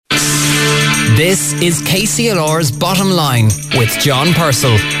This is KCLR's Bottom Line with John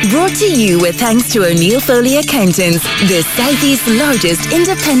Purcell. Brought to you with thanks to O'Neill Foley Accountants, the Southeast's largest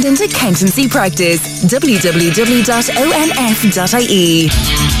independent accountancy practice. www.onf.ie.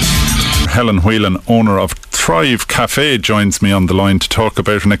 Helen Whelan, owner of Thrive Café, joins me on the line to talk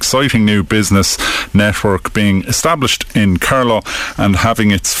about an exciting new business network being established in Carlow and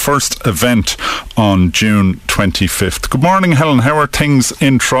having its first event on June 25th. Good morning, Helen. How are things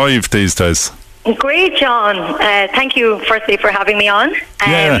in Thrive these days? Great, John. Thank you, firstly, for having me on.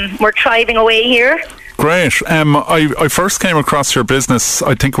 Yeah. We're thriving away here. Great. I first came across your business,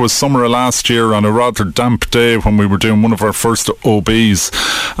 I think it was summer of last year, on a rather damp day when we were doing one of our first OBs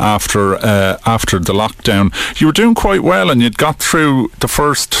after the lockdown. You were doing quite well and you'd got through the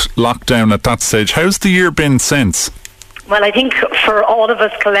first lockdown at that stage. How's the year been since? Well, I think for all of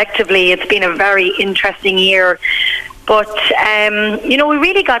us collectively, it's been a very interesting year. But, we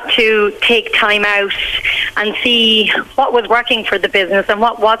really got to take time out and see what was working for the business and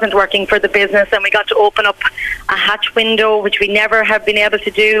what wasn't working for the business. And we got to open up a hatch window, which we never have been able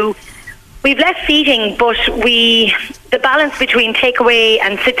to do. We've less seating, but the balance between takeaway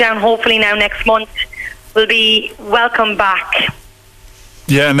and sit down, hopefully now next month, will be welcome back.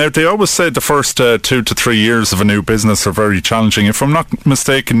 Yeah, now they always say the first 2 to 3 years of a new business are very challenging. If I'm not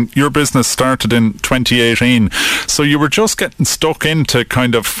mistaken, your business started in 2018, so you were just getting stuck into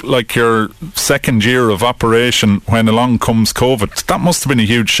kind of like your second year of operation when along comes COVID. That must have been a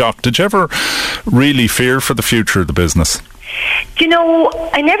huge shock. Did you ever really fear for the future of the business?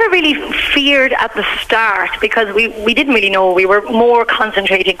 I never really feared at the start because we didn't really know. We were more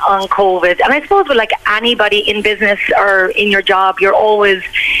concentrating on COVID. And I suppose with like anybody in business or in your job, you're always,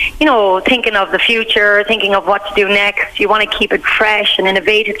 thinking of the future, thinking of what to do next. You want to keep it fresh and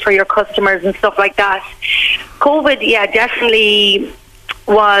innovative for your customers and stuff like that. COVID, definitely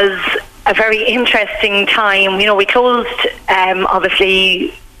was a very interesting time. We closed,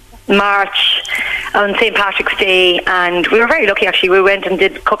 obviously, March on St. Patrick's Day, and we were very lucky actually. We went and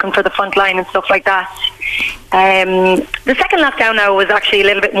did cooking for the front line and stuff like that. The second lockdown now was actually a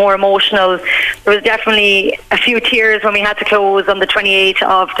little bit more emotional. There was definitely a few tears when we had to close on the 28th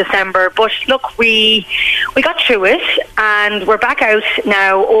of December, but look, we got through it and we're back out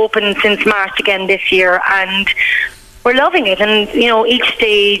now, open since March again this year, and we're loving it, and each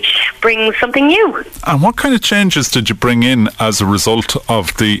stage brings something new. And what kind of changes did you bring in as a result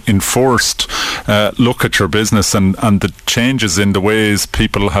of the enforced look at your business and the changes in the ways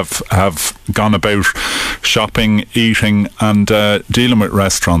people have gone about shopping, eating and dealing with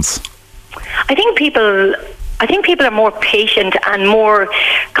restaurants? I think people are more patient and more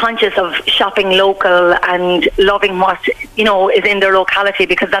conscious of shopping local and loving what is in their locality,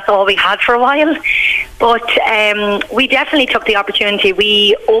 because that's all we had for a while. But we definitely took the opportunity.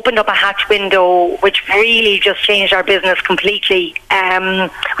 We opened up a hatch window, which really just changed our business completely.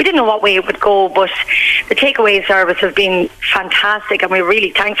 We didn't know what way it would go, but the takeaway service has been fantastic, and we're really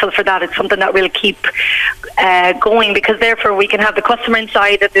thankful for that. It's something that we'll keep going, because therefore we can have the customer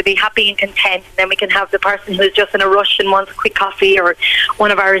inside that they'll be happy and content, and then we can have the person who's just in a rush and wants a quick coffee or one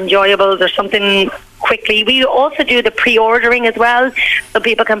of our enjoyables or something quickly. We also do the pre-ordering as well, so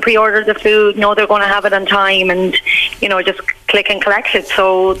people can pre-order the food, know they're going to have it on time, and just click and collect it.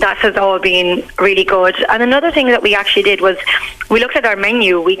 So that has all been really good. And another thing that we actually did was we looked at our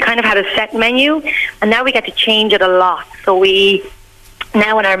menu. We kind of had a set menu, and now we get to change it a lot. So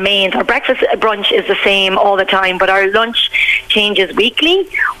now in our mains, our breakfast brunch is the same all the time, but our lunch changes weekly,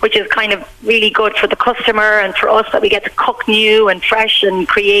 which is kind of really good for the customer and for us, that we get to cook new and fresh and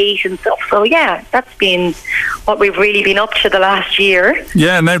create and stuff. So that's been what we've really been up to the last year.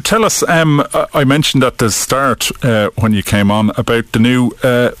 Yeah, now tell us, I mentioned at the start when you came on about the new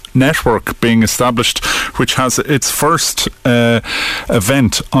network being established, which has its first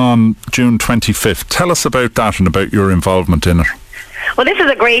event on June 25th. Tell us about that and about your involvement in it. Well, this is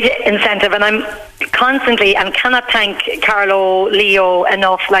a great incentive, and I'm constantly and cannot thank Carlow, Leo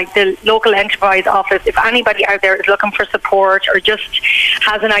enough, like the local enterprise office. If anybody out there is looking for support or just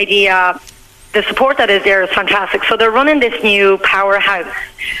has an idea, the support that is there is fantastic. So they're running this new Powerhouse,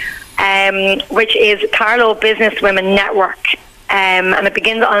 which is Carlow Businesswomen Network. And it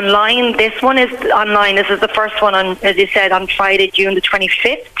begins online. This one is online. This is the first one on, as you said, on Friday, June the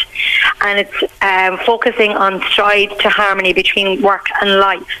 25th. And it's focusing on stride to harmony between work and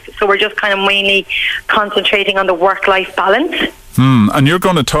life. So we're just kind of mainly concentrating on the work-life balance. And you're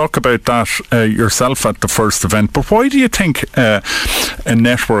going to talk about that yourself at the first event. But why do you think a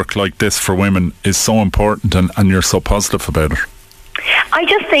network like this for women is so important and you're so positive about it? I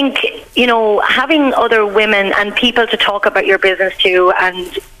just think, having other women and people to talk about your business to,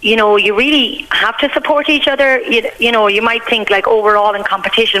 and, you really have to support each other. You might think like overall in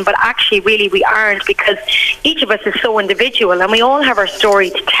competition, but actually really we aren't, because each of us is so individual and we all have our story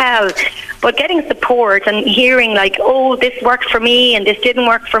to tell. But getting support and hearing like, oh, this worked for me and this didn't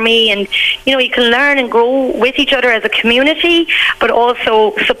work for me, and, you can learn and grow with each other as a community, but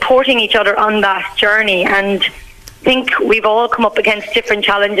also supporting each other on that journey. And I think we've all come up against different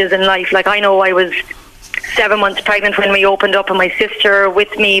challenges in life. Like, I know I was 7 months pregnant when we opened up, and my sister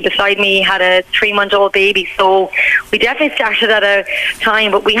with me, beside me, had a 3-month-old baby. So we definitely started at a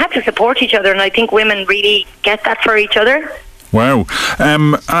time, but we had to support each other, and I think women really get that for each other. Wow.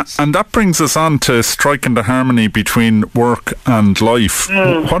 And that brings us on to striking the harmony between work and life.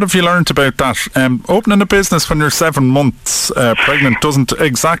 What have you learned about that? Opening a business when you're 7 months pregnant doesn't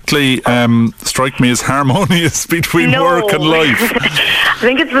exactly strike me as harmonious between work and life. I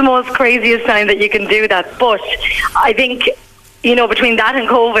think it's the most craziest time that you can do that. But I think, between that and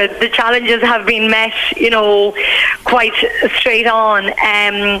COVID, the challenges have been met, quite straight on.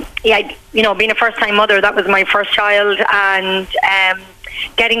 Being a first-time mother, that was my first child, and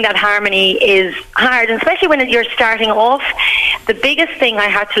getting that harmony is hard, and especially when you're starting off. The biggest thing I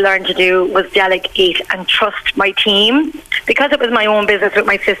had to learn to do was delegate and trust my team, because it was my own business with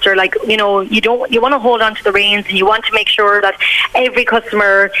my sister. Like, you want to hold on to the reins, and you want to make sure that every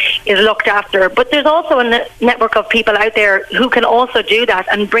customer is looked after. But there's also a network of people out there who can also do that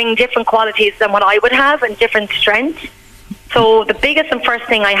and bring different qualities than what I would have and different strengths. So the biggest and first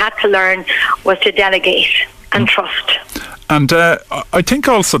thing I had to learn was to delegate and trust. And I think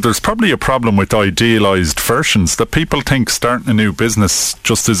also there's probably a problem with idealised versions, that people think starting a new business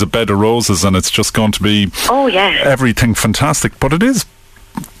just is a bed of roses and it's just going to be everything fantastic. But it is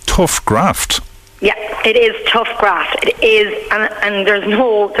tough graft. Yeah, it is tough graft. It is, and there's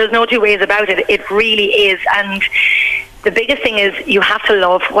no two ways about it. It really is. And the biggest thing is you have to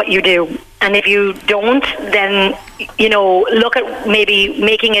love what you do. And if you don't, then, look at maybe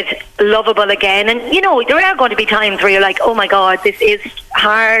making it lovable again. And, there are going to be times where you're like, oh my God, this is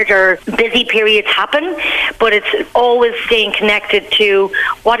hard, or busy periods happen. But it's always staying connected to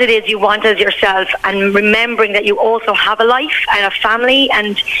what it is you want as yourself, and remembering that you also have a life and a family,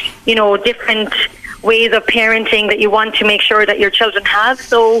 and, different ways of parenting that you want to make sure that your children have.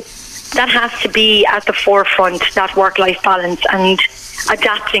 So that has to be at the forefront, that work-life balance, and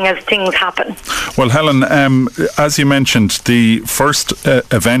adapting as things happen. Well, Helen, as you mentioned, the first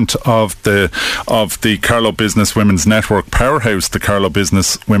event of the Carlow Businesswomen's Network, Powerhouse, the Carlow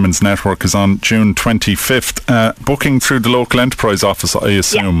Businesswomen's Network, is on June 25th. Booking through the local enterprise office, I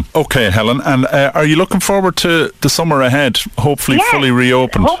assume. Yeah. Okay, Helen, and are you looking forward to the summer ahead, hopefully fully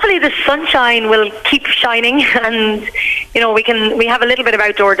reopened? Hopefully the sunshine will keep shining, and we have a little bit of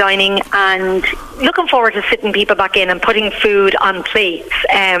outdoor dining, and looking forward to sitting people back in and putting food on plates.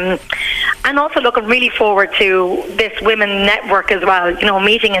 And also looking really forward to this women network as well,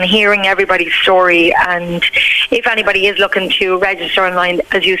 meeting and hearing everybody's story. And if anybody is looking to register online,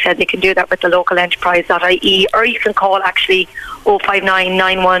 as you said, they can do that with the local enterprise.ie, or you can call actually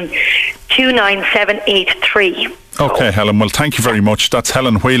 05991 29783. Okay, Helen, well, thank you very much. That's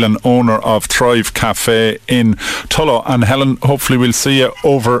Helen Whelan, owner of Thrive Café in Tullow. And Helen, hopefully we'll see you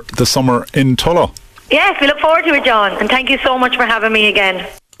over the summer in Tullow. Yes, we look forward to it, John, and thank you so much for having me again.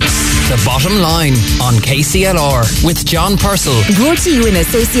 The Bottom Line on KCLR with John Purcell. Brought to you in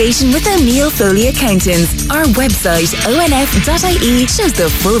association with O'Neill Foley Accountants. Our website, onf.ie, shows the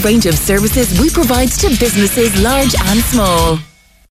full range of services we provide to businesses large and small.